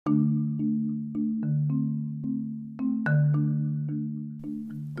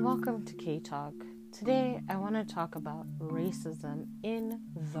Welcome to K Talk. Today I want to talk about racism in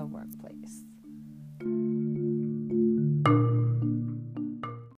the workplace.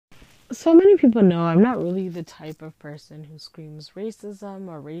 So many people know I'm not really the type of person who screams racism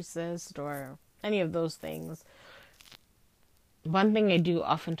or racist or any of those things. One thing I do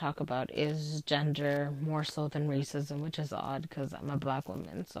often talk about is gender more so than racism, which is odd because I'm a black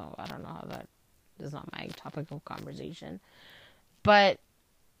woman, so I don't know how that is not my topic of conversation. But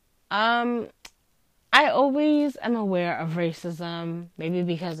I always am aware of racism, maybe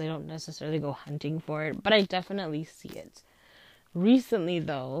because I don't necessarily go hunting for it, but I definitely see it. Recently,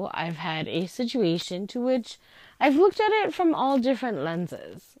 though, I've had a situation to which I've looked at it from all different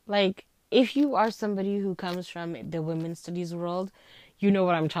lenses. Like, if you are somebody who comes from the women's studies world, you know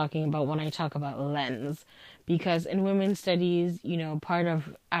what I'm talking about when I talk about lens. Because in women's studies, part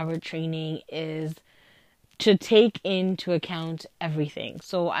of our training is to take into account everything.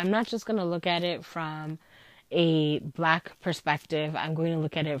 So I'm not just going to look at it from a black perspective. I'm going to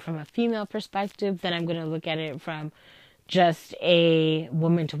look at it from a female perspective. Then I'm going to look at it from just a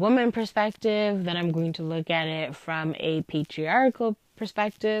woman-to-woman perspective. Then I'm going to look at it from a patriarchal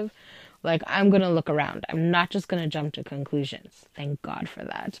perspective. Like, I'm going to look around. I'm not just going to jump to conclusions. Thank God for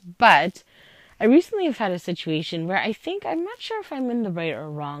that. But I recently have had a situation where I'm not sure if I'm in the right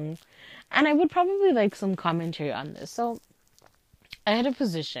or wrong. And I would probably like some commentary on this. So I had a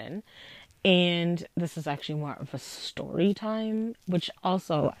position, and this is actually more of a story time, which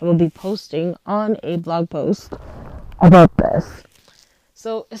also I will be posting on a blog post about this.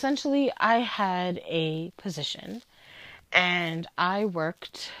 So essentially, I had a position, and I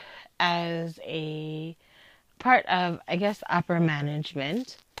worked as a part of, upper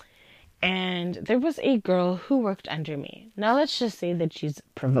management. And there was a girl who worked under me. Now, let's just say that she's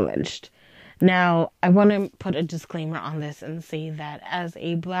privileged. Now, I want to put a disclaimer on this and say that as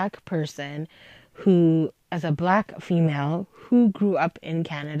a black person as a black female who grew up in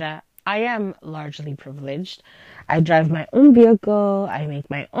Canada, I am largely privileged. I drive my own vehicle. I make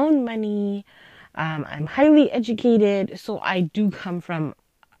my own money. I'm highly educated. So I do come from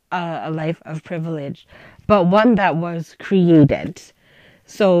a life of privilege, but one that was created.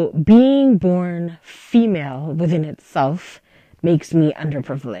 So being born female within itself makes me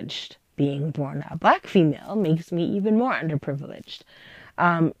underprivileged. Being born a black female makes me even more underprivileged.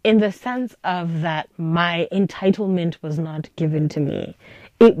 In the sense of that my entitlement was not given to me.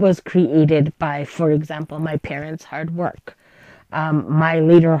 It was created by, for example, my parents' hard work. My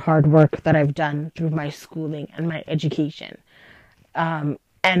later hard work that I've done through my schooling and my education.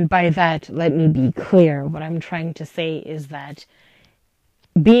 And by that, let me be clear. What I'm trying to say is that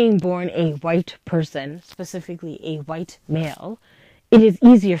being born a white person, specifically a white male, it is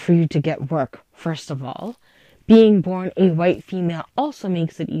easier for you to get work, first of all. Being born a white female also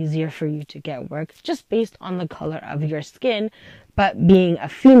makes it easier for you to get work, just based on the color of your skin. But being a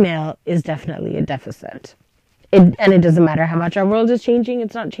female is definitely a deficit. And it doesn't matter how much our world is changing,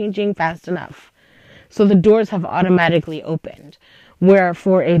 it's not changing fast enough. So the doors have automatically opened. Where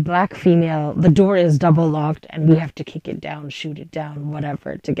for a black female, the door is double locked and we have to kick it down, shoot it down,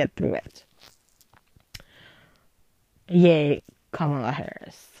 whatever, to get through it. Yay, Kamala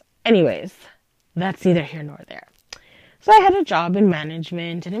Harris. Anyways, that's neither here nor there. So I had a job in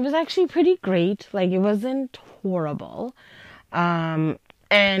management, and it was actually pretty great. Like, it wasn't horrible. And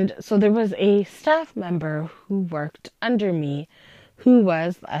so there was a staff member who worked under me who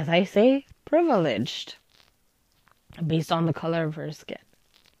was, as I say, privileged based on the color of her skin.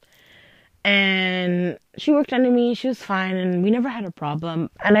 And she worked under me, she was fine, and we never had a problem.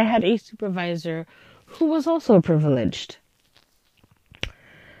 And I had a supervisor who was also privileged.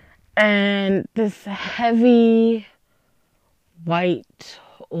 And this heavy, white,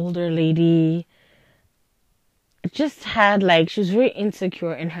 older lady just had, she was very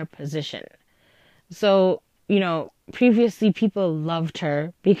insecure in her position. So, previously people loved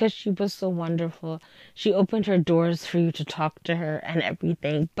her because she was so wonderful. She opened her doors for you to talk to her and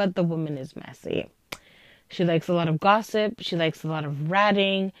everything, but the woman is messy. She likes a lot of gossip. She likes a lot of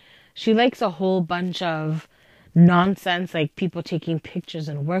ratting. She likes a whole bunch of nonsense, like people taking pictures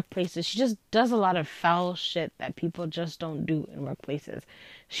in workplaces. She just does a lot of foul shit that people just don't do in workplaces.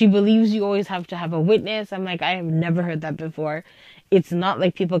 She believes you always have to have a witness. I'm like, I have never heard that before. It's not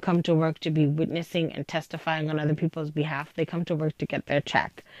like people come to work to be witnessing and testifying on other people's behalf. They come to work to get their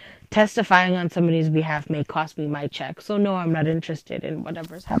check. Testifying on somebody's behalf may cost me my check. So no, I'm not interested in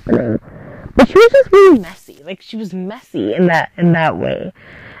whatever's happening. But she was just really messy. Like, she was messy in that way.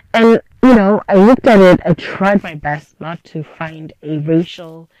 And, I looked at it, I tried my best not to find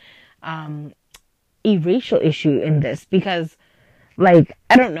um, a racial issue in this because, like,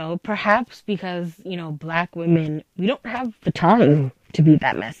 I don't know, perhaps because, black women, we don't have the time to be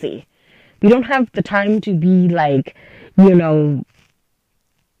that messy. We don't have the time to be, like,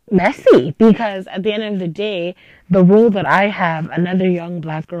 messy because at the end of the day, the role that I have, another young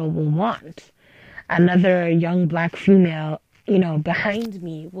black girl will want. Another young black female, behind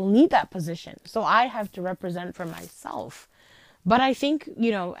me will need that position. So I have to represent for myself. But I think,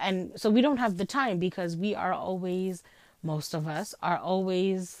 and so we don't have the time because we are always, most of us are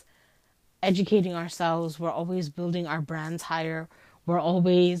always educating ourselves. We're always building our brands higher. We're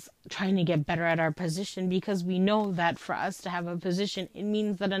always trying to get better at our position because we know that for us to have a position, it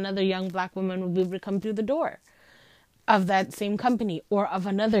means that another young black woman will be able to come through the door of that same company or of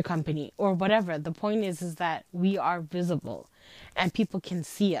another company or whatever. The point is that we are visible and people can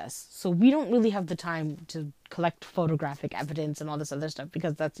see us. So we don't really have the time to collect photographic evidence and all this other stuff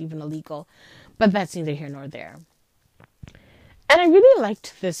because that's even illegal. But that's neither here nor there. And I really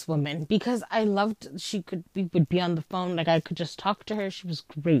liked this woman because I loved, we would be on the phone, like I could just talk to her. She was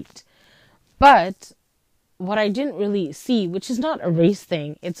great. But what I didn't really see, which is not a race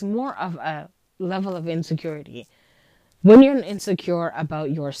thing, it's more of a level of insecurity. When you're insecure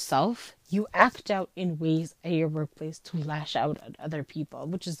about yourself, you act out in ways at your workplace to lash out at other people,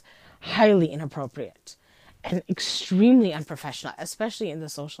 which is highly inappropriate and extremely unprofessional, especially in the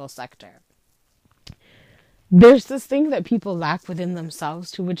social sector. There's this thing that people lack within themselves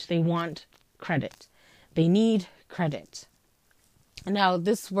to which they want credit. They need credit. Now,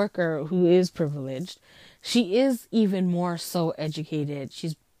 this worker who is privileged, she is even more so educated.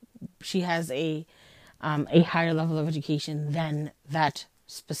 She has a higher level of education than that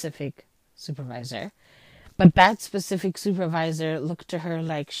specific supervisor. But that specific supervisor looked to her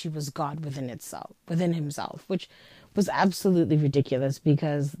like she was God within himself, which was absolutely ridiculous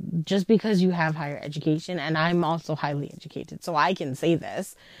because just because you have higher education, and I'm also highly educated, so I can say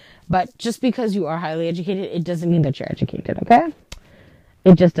this, but just because you are highly educated, it doesn't mean that you're educated, okay?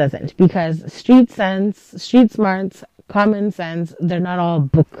 It just doesn't, because street smarts, common sense, they're not all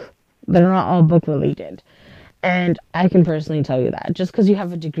book related. And I can personally tell you that just because you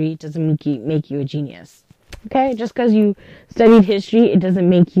have a degree doesn't make you a genius. Okay? Just because you studied history, it doesn't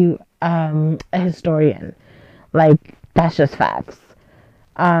make you a historian. Like, that's just facts.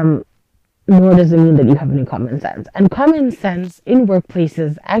 Nor does it mean that you have any common sense. And common sense in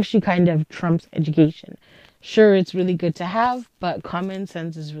workplaces actually kind of trumps education. Sure, it's really good to have, but common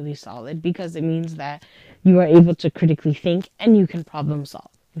sense is really solid because it means that you are able to critically think and you can problem solve.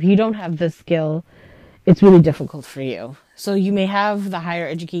 If you don't have this skill, it's really difficult for you. So you may have the higher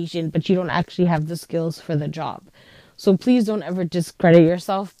education, but you don't actually have the skills for the job. So please don't ever discredit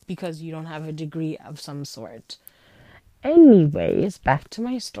yourself because you don't have a degree of some sort. Anyways, back to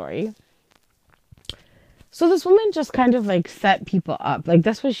my story. So this woman just kind of like set people up. Like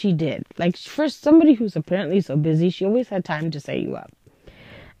that's what she did. Like for somebody who's apparently so busy, she always had time to set you up.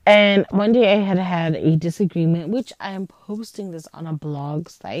 And one day I had a disagreement, which I am posting this on a blog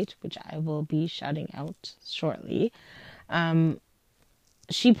site, which I will be shouting out shortly.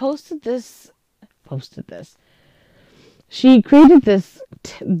 She posted this. She created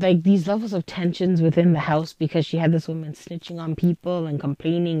these levels of tensions within the house because she had this woman snitching on people and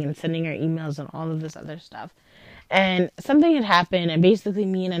complaining and sending her emails and all of this other stuff. And something had happened, and basically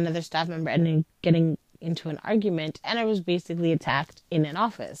me and another staff member ended up getting into an argument, and I was basically attacked in an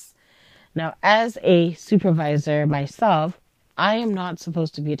office. Now, as a supervisor myself, I am not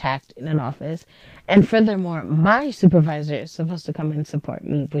supposed to be attacked in an office. And furthermore, my supervisor is supposed to come and support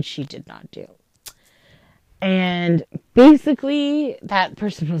me, which she did not do. And basically, that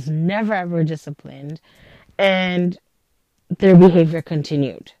person was never ever disciplined, and their behavior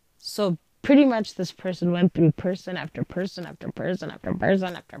continued. So pretty much this person went through person after person after person after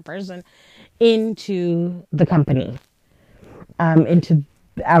person after person into the company, into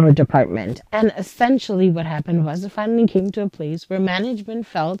our department. And essentially what happened was it finally came to a place where management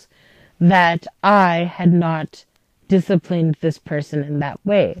felt that I had not disciplined this person in that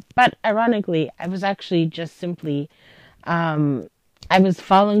way. But ironically, I was actually just simply, I was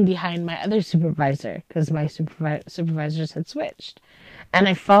following behind my other supervisor because my supervisors had switched. And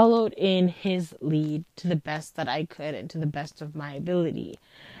I followed in his lead to the best that I could and to the best of my ability.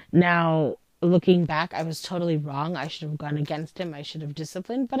 Now, looking back, I was totally wrong. I should have gone against him. I should have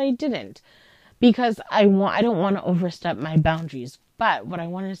disciplined, but I didn't because I don't want to overstep my boundaries. But what I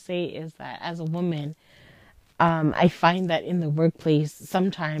want to say is that as a woman, I find that in the workplace,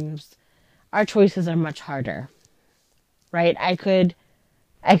 sometimes our choices are much harder, right? I could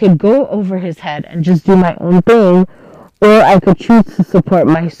I could go over his head and just do my own thing, or I could choose to support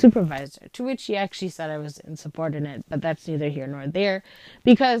my supervisor, to which he actually said I was insubordinate, but that's neither here nor there,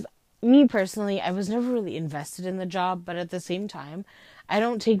 because me personally, I was never really invested in the job, but at the same time, I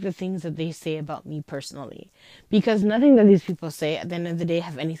don't take the things that they say about me personally, because nothing that these people say at the end of the day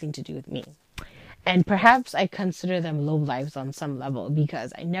have anything to do with me. And perhaps I consider them low lives on some level,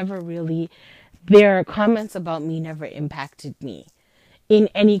 because their comments about me never impacted me in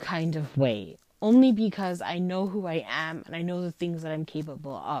any kind of way, only because I know who I am and I know the things that I'm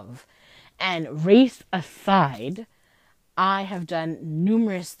capable of. And race aside, I have done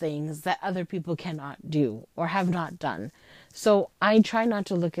numerous things that other people cannot do or have not done. So I try not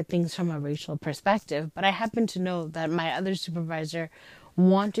to look at things from a racial perspective, but I happen to know that my other supervisor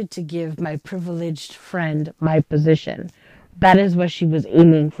wanted to give my privileged friend my position. That is what she was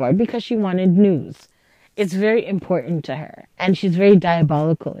aiming for, because she wanted news. It's very important to her, and she's very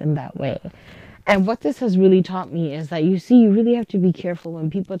diabolical in that way. And what this has really taught me is that, you really have to be careful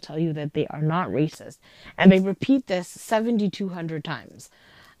when people tell you that they are not racist. And they repeat this 7,200 times.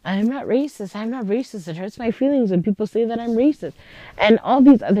 I'm not racist. I'm not racist. It hurts my feelings when people say that I'm racist. And all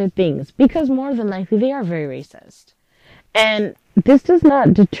these other things. Because more than likely, they are very racist. And this does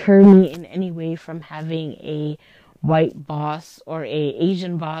not deter me in any way from having a white boss or a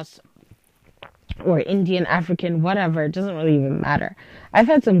Asian boss or Indian, African, whatever. It doesn't really even matter. I've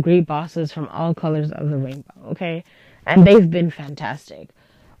had some great bosses from all colors of the rainbow, okay? And they've been fantastic.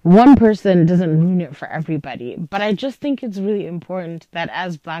 One person doesn't ruin it for everybody. But I just think it's really important that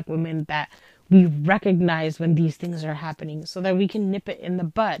as Black women that we recognize when these things are happening so that we can nip it in the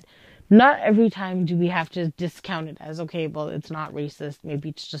bud. Not every time do we have to discount it as, okay, well, it's not racist. Maybe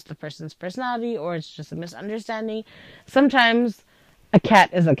it's just the person's personality or it's just a misunderstanding. Sometimes a cat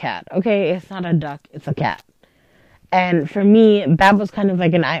is a cat, okay? It's not a duck, it's a cat. And for me, that was kind of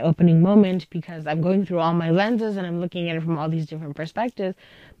like an eye-opening moment because I'm going through all my lenses and I'm looking at it from all these different perspectives.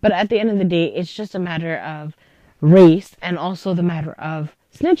 But at the end of the day, it's just a matter of race and also the matter of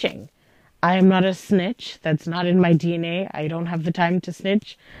snitching. I am not a snitch. That's not in my DNA. I don't have the time to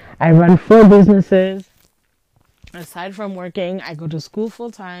snitch. I run 4 businesses. Aside from working, I go to school full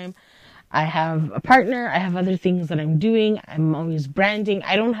time. I have a partner. I have other things that I'm doing. I'm always branding.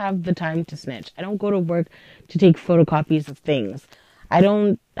 I don't have the time to snitch. I don't go to work to take photocopies of things. I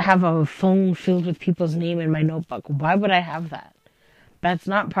don't have a phone filled with people's name in my notebook. Why would I have that? That's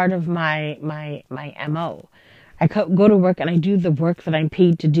not part of my MO. I go to work and I do the work that I'm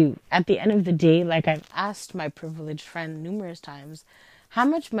paid to do. At the end of the day, like I've asked my privileged friend numerous times, how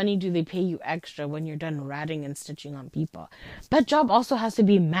much money do they pay you extra when you're done ratting and stitching on people? That job also has to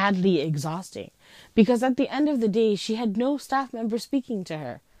be madly exhausting because at the end of the day, she had no staff member speaking to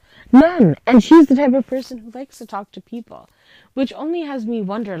her. None. And she's the type of person who likes to talk to people, which only has me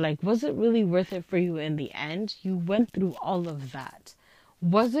wonder, like, was it really worth it for you in the end? You went through all of that.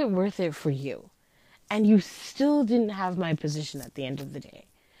 Was it worth it for you? And you still didn't have my position at the end of the day.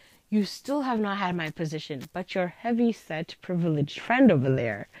 You still have not had my position, but your heavy-set, privileged friend over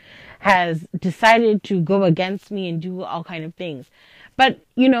there has decided to go against me and do all kind of things. But,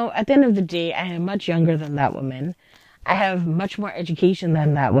 at the end of the day, I am much younger than that woman. I have much more education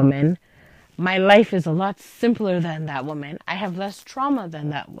than that woman. My life is a lot simpler than that woman. I have less trauma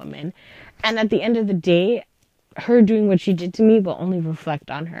than that woman. And at the end of the day, her doing what she did to me will only reflect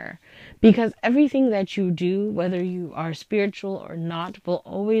on her. Because everything that you do, whether you are spiritual or not, will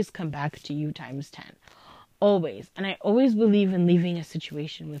always come back to you times 10. Always. And I always believe in leaving a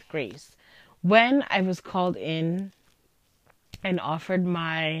situation with grace. When I was called in and offered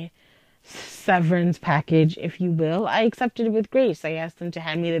my severance package, if you will, I accepted it with grace. I asked them to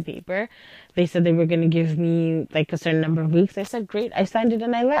hand me the paper. They said they were going to give me like a certain number of weeks. I said, great. I signed it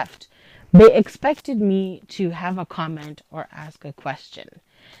and I left. They expected me to have a comment or ask a question.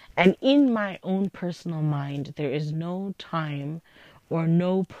 And in my own personal mind, there is no time or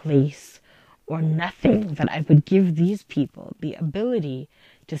no place or nothing that I would give these people the ability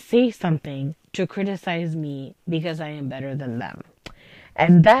to say something to criticize me because I am better than them.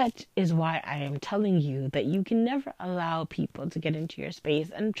 And that is why I am telling you that you can never allow people to get into your space.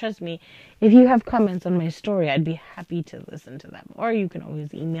 And trust me, if you have comments on my story, I'd be happy to listen to them. Or you can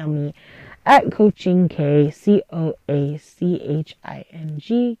always email me at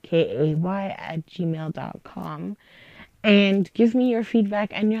coachingkay@gmail.com and give me your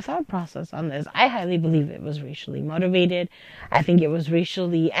feedback and your thought process on this. I highly believe it was racially motivated. I think it was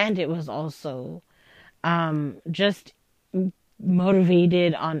racially, and it was also just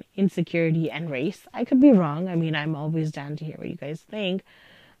motivated on insecurity and race. I could be wrong. I mean, I'm always down to hear what you guys think.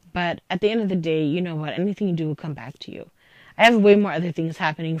 But at the end of the day, you know what? Anything you do will come back to you. I have way more other things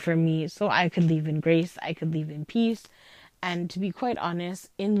happening for me, so I could leave in grace, I could leave in peace. And to be quite honest,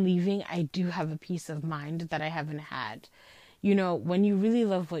 in leaving, I do have a peace of mind that I haven't had. You know, when you really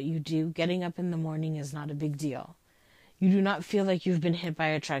love what you do, getting up in the morning is not a big deal. You do not feel like you've been hit by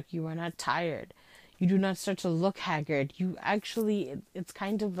a truck. You are not tired. You do not start to look haggard. You actually, it's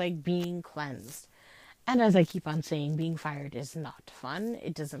kind of like being cleansed. And as I keep on saying, being fired is not fun.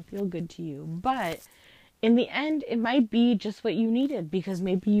 It doesn't feel good to you. But in the end, it might be just what you needed because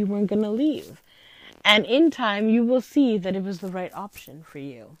maybe you weren't going to leave. And in time, you will see that it was the right option for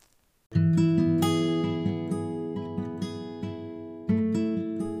you.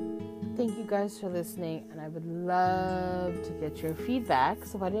 Thank you guys for listening, and I would love to get your feedback.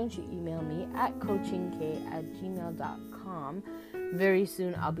 So why don't you email me at coachingk@gmail.com. Very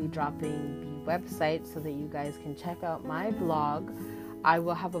soon I'll be dropping the website so that you guys can check out my blog. I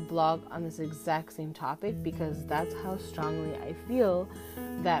will have a blog on this exact same topic because that's how strongly I feel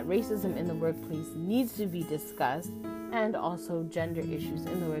that racism in the workplace needs to be discussed, and also gender issues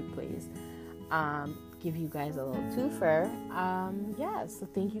in the workplace. Give you guys a little twofer. So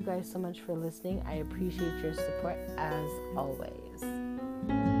thank you guys so much for listening. I appreciate your support as always.